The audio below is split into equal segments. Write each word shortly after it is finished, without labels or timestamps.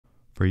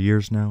For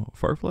years now,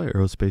 Firefly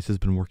Aerospace has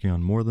been working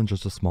on more than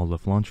just a small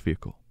lift launch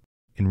vehicle.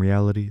 In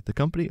reality, the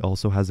company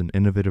also has an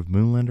innovative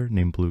moonlander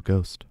named Blue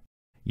Ghost.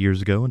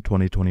 Years ago in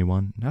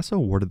 2021, NASA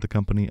awarded the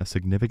company a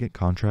significant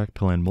contract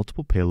to land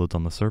multiple payloads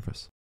on the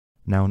surface.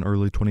 Now in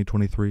early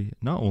 2023,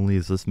 not only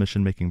is this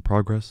mission making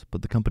progress,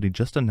 but the company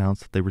just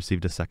announced that they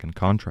received a second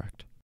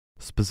contract.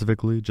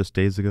 Specifically, just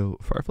days ago,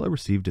 Firefly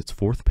received its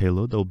fourth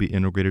payload that will be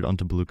integrated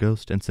onto Blue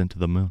Ghost and sent to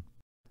the moon.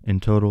 In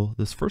total,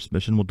 this first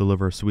mission will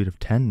deliver a suite of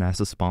 10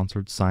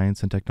 NASA-sponsored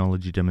science and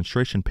technology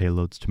demonstration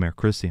payloads to Mare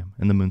Crisium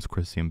in the moon's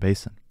Crisium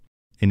Basin.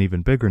 In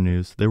even bigger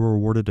news, they were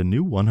awarded a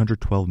new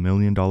 $112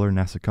 million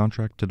NASA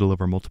contract to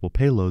deliver multiple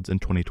payloads in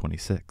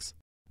 2026.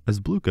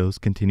 As Blue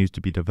Ghost continues to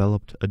be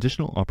developed,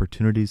 additional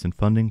opportunities and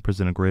funding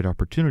present a great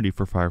opportunity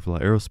for Firefly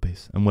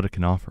Aerospace and what it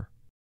can offer.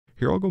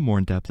 Here I'll go more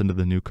in depth into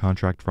the new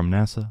contract from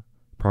NASA,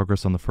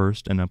 progress on the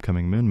first and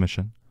upcoming moon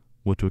mission,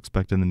 what to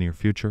expect in the near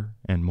future,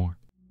 and more.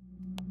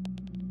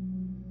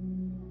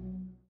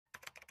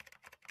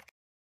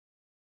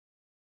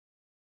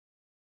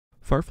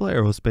 Firefly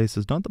Aerospace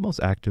is not the most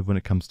active when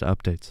it comes to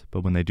updates, but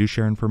when they do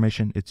share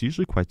information, it's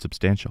usually quite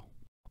substantial.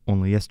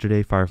 Only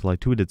yesterday, Firefly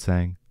tweeted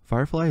saying,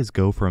 "Firefly is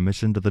go for a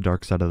mission to the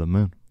dark side of the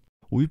moon.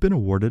 We've been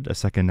awarded a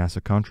second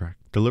NASA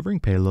contract, delivering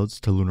payloads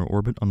to lunar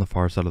orbit on the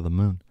far side of the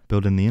moon,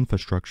 building the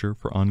infrastructure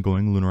for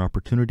ongoing lunar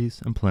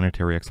opportunities and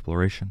planetary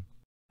exploration."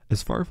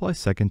 As Firefly's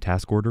second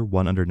task order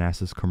won under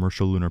NASA's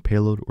Commercial Lunar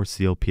Payload or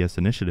CLPS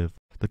initiative,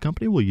 the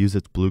company will use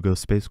its Blue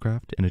Ghost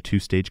spacecraft in a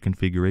two-stage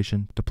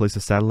configuration to place a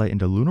satellite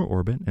into lunar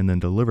orbit and then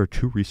deliver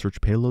 2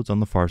 research payloads on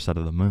the far side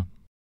of the moon.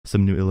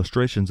 Some new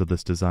illustrations of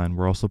this design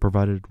were also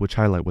provided which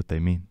highlight what they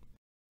mean.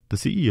 The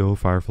CEO of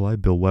Firefly,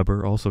 Bill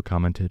Weber, also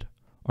commented,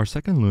 "Our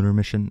second lunar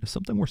mission is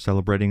something we're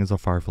celebrating as a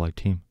Firefly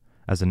team,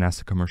 as a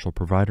NASA commercial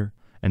provider,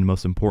 and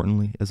most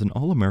importantly, as an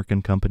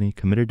all-American company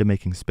committed to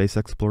making space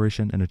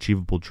exploration an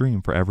achievable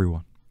dream for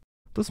everyone."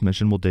 This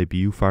mission will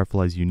debut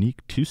Firefly's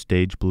unique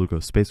 2-stage Blue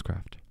Ghost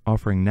spacecraft,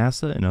 offering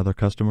NASA and other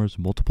customers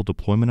multiple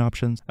deployment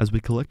options as we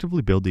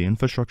collectively build the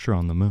infrastructure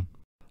on the moon.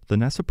 The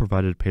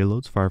NASA-provided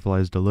payloads Firefly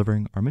is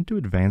delivering are meant to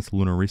advance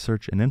lunar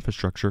research and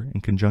infrastructure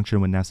in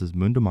conjunction with NASA's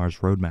Moon to Mars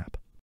roadmap.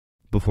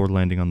 Before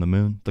landing on the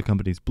moon, the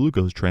company's Blue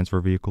Ghost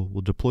transfer vehicle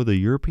will deploy the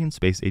European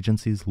Space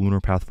Agency's Lunar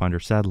Pathfinder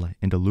satellite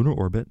into lunar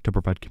orbit to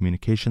provide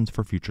communications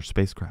for future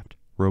spacecraft,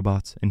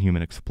 robots, and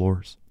human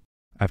explorers.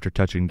 After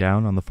touching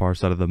down on the far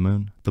side of the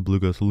moon, the Blue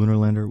Ghost lunar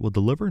lander will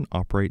deliver and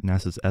operate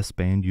NASA's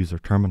S-band user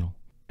terminal,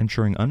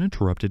 ensuring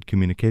uninterrupted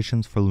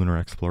communications for lunar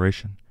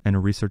exploration, and a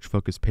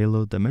research-focused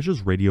payload that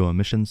measures radio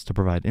emissions to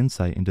provide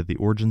insight into the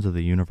origins of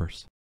the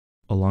universe.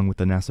 Along with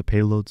the NASA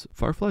payloads,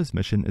 Firefly's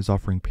mission is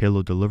offering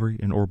payload delivery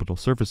and orbital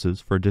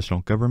services for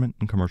additional government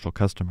and commercial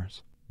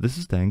customers. This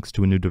is thanks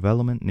to a new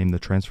development named the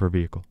Transfer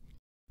Vehicle.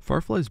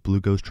 Firefly's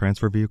Blue Ghost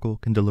transfer vehicle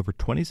can deliver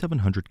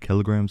 2,700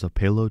 kilograms of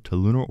payload to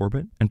lunar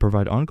orbit and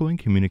provide ongoing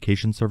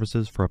communication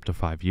services for up to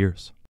 5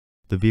 years.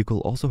 The vehicle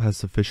also has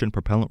sufficient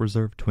propellant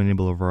reserve to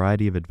enable a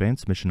variety of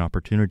advanced mission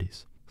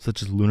opportunities,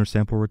 such as lunar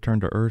sample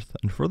return to Earth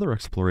and further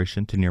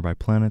exploration to nearby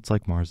planets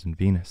like Mars and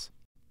Venus.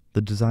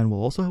 The design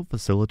will also help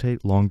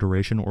facilitate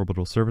long-duration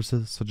orbital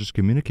services such as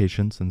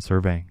communications and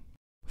surveying.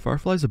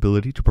 Firefly's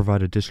ability to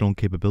provide additional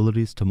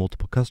capabilities to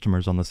multiple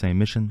customers on the same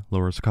mission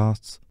lowers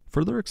costs,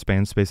 further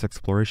expands space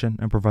exploration,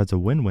 and provides a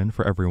win-win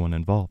for everyone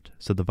involved,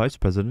 said the Vice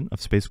President of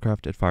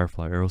Spacecraft at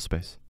Firefly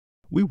Aerospace.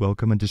 "We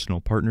welcome additional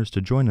partners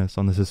to join us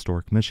on this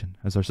historic mission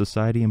as our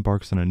society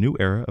embarks on a new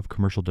era of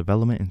commercial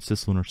development in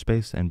cislunar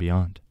space and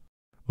beyond."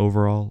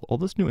 Overall, all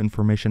this new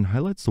information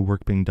highlights the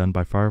work being done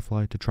by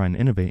Firefly to try and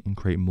innovate and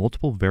create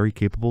multiple very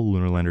capable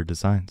lunar lander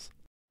designs.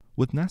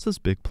 With NASA's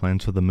big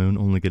plans for the moon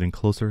only getting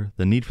closer,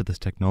 the need for this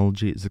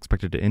technology is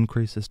expected to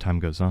increase as time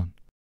goes on.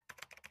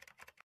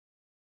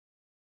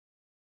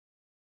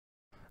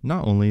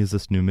 Not only is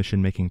this new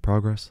mission making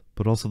progress,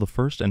 but also the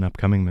first and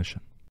upcoming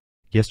mission.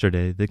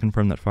 Yesterday, they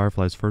confirmed that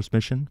Firefly's first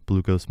mission,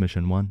 Blue Ghost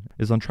Mission 1,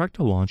 is on track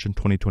to launch in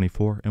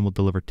 2024 and will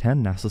deliver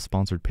 10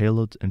 NASA-sponsored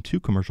payloads and 2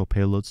 commercial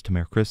payloads to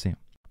Mare Crisium,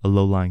 a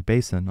low-lying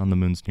basin on the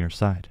moon's near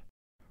side.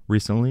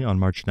 Recently, on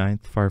March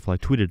 9th, Firefly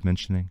tweeted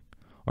mentioning,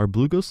 "Our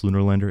Blue Ghost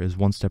lunar lander is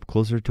one step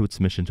closer to its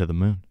mission to the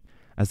moon,"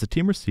 as the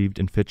team received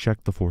and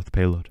fit-checked the 4th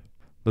payload.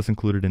 This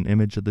included an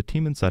image of the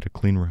team inside a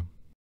clean room.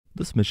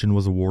 This mission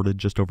was awarded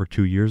just over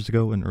 2 years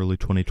ago in early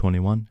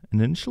 2021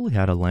 and initially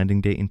had a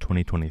landing date in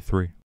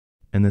 2023.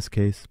 In this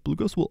case, Blue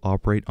Ghost will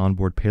operate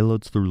onboard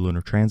payloads through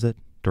lunar transit,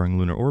 during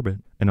lunar orbit,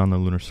 and on the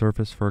lunar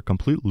surface for a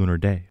complete lunar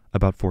day,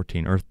 about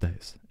 14 Earth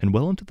days, and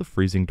well into the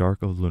freezing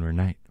dark of lunar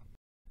night.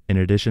 In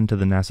addition to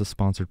the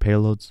NASA-sponsored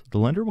payloads, the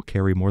lander will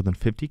carry more than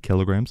 50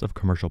 kilograms of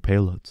commercial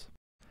payloads.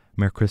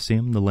 Mare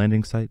Crisium, the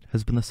landing site,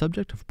 has been the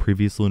subject of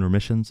previous lunar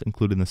missions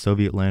including the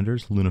Soviet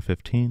landers Luna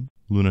 15,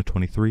 Luna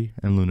 23,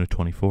 and Luna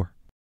 24.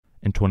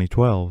 In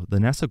 2012, the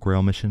NASA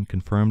Grail mission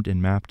confirmed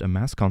and mapped a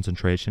mass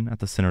concentration at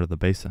the center of the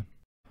basin.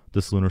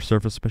 This lunar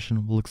surface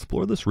mission will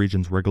explore this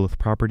region's regolith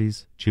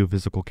properties,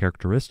 geophysical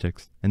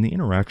characteristics, and the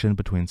interaction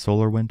between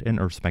solar wind and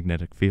Earth's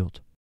magnetic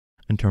field.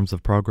 In terms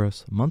of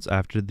progress, months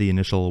after the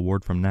initial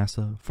award from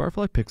NASA,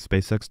 Firefly picked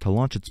SpaceX to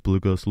launch its Blue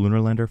Ghost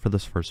lunar lander for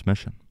this first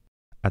mission.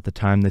 At the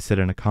time, they said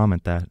in a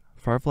comment that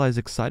Firefly is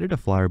excited to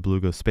fly our Blue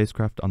Ghost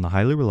spacecraft on the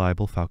highly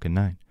reliable Falcon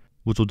 9,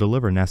 which will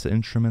deliver NASA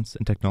instruments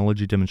and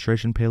technology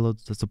demonstration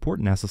payloads that support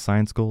NASA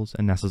science goals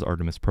and NASA's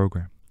Artemis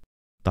program.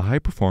 The high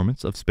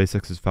performance of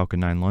SpaceX's Falcon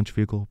 9 launch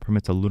vehicle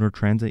permits a lunar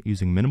transit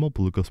using minimal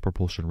Blue Ghost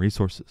propulsion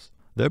resources,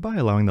 thereby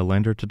allowing the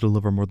lander to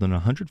deliver more than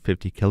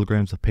 150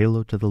 kilograms of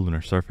payload to the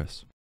lunar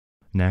surface.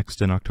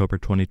 Next, in October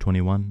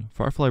 2021,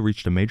 Firefly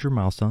reached a major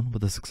milestone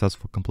with the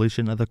successful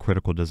completion of the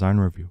Critical Design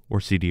Review, or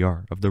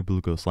CDR, of their Blue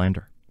Ghost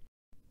lander.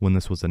 When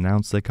this was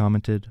announced, they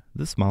commented,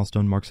 "This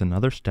milestone marks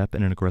another step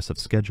in an aggressive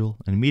schedule,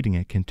 and meeting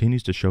it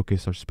continues to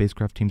showcase our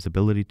spacecraft team's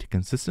ability to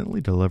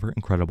consistently deliver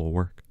incredible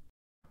work."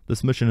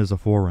 This mission is a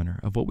forerunner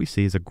of what we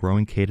see as a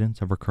growing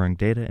cadence of recurring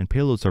data and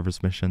payload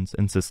service missions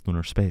in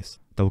cislunar space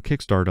that will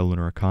kickstart a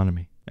lunar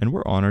economy, and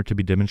we're honored to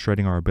be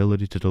demonstrating our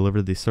ability to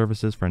deliver these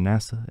services for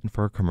NASA and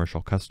for our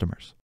commercial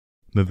customers.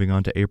 Moving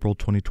on to April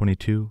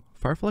 2022,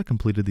 Firefly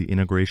completed the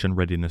Integration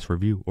Readiness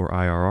Review, or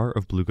IRR,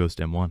 of Blue Ghost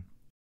M1.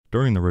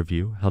 During the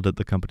review, held at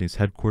the company's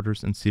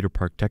headquarters in Cedar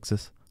Park,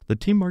 Texas, the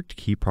team marked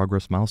key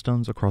progress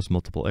milestones across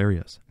multiple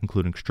areas,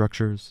 including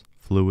structures,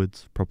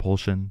 fluids,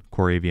 propulsion,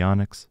 core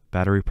avionics,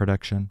 battery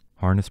production,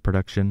 harness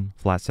production,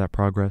 flatsat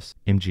progress,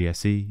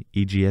 MGSE,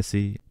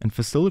 EGSE, and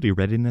facility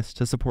readiness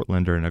to support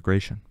lander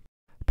integration.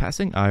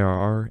 Passing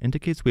IRR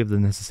indicates we have the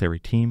necessary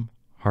team,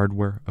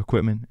 hardware,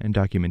 equipment, and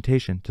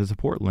documentation to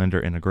support lander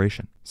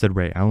integration, said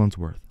Ray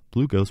Allensworth,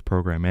 Blue Ghost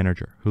program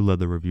manager, who led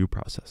the review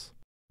process.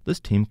 This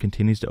team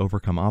continues to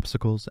overcome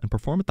obstacles and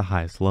perform at the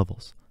highest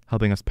levels,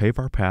 helping us pave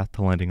our path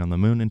to landing on the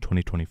moon in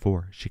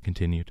 2024, she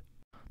continued.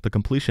 The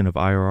completion of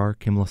IRR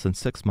came less than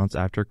 6 months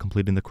after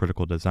completing the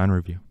Critical Design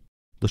Review.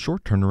 The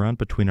short turnaround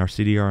between our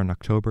CDR in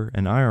October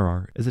and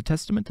IRR is a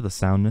testament to the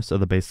soundness of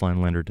the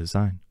baseline lander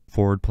design,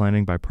 forward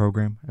planning by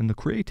program, and the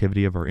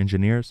creativity of our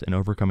engineers in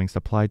overcoming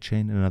supply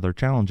chain and other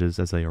challenges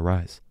as they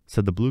arise,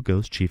 said the Blue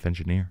Ghost chief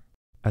engineer.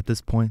 At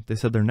this point, they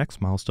said their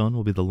next milestone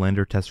will be the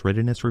Lander Test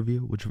Readiness Review,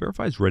 which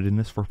verifies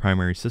readiness for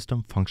primary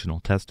system functional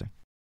testing.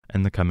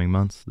 In the coming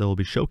months, they will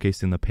be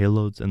showcasing the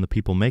payloads and the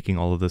people making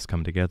all of this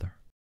come together.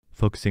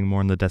 Focusing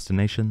more on the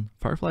destination,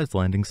 Firefly's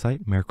landing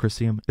site, Mare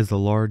Crisium, is a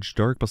large,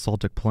 dark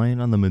basaltic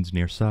plain on the moon's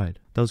near side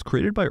that was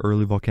created by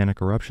early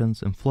volcanic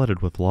eruptions and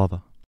flooded with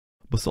lava.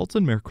 Basalts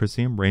in Mare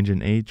Crisium range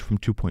in age from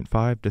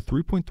 2.5 to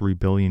 3.3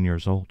 billion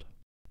years old.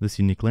 This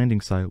unique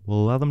landing site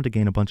will allow them to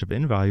gain a bunch of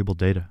invaluable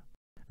data.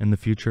 In the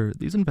future,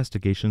 these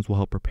investigations will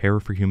help prepare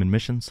for human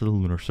missions to the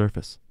lunar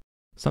surface,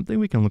 something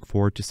we can look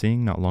forward to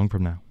seeing not long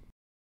from now.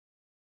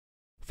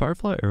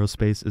 Firefly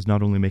Aerospace is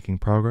not only making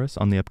progress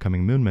on the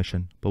upcoming moon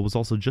mission, but was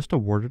also just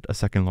awarded a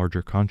second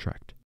larger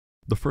contract.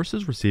 The first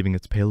is receiving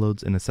its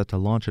payloads and is set to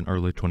launch in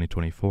early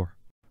 2024.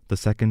 The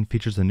second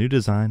features a new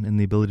design and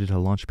the ability to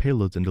launch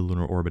payloads into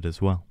lunar orbit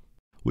as well.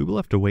 We will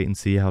have to wait and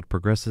see how it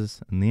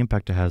progresses and the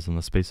impact it has on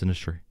the space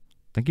industry.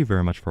 Thank you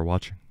very much for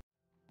watching.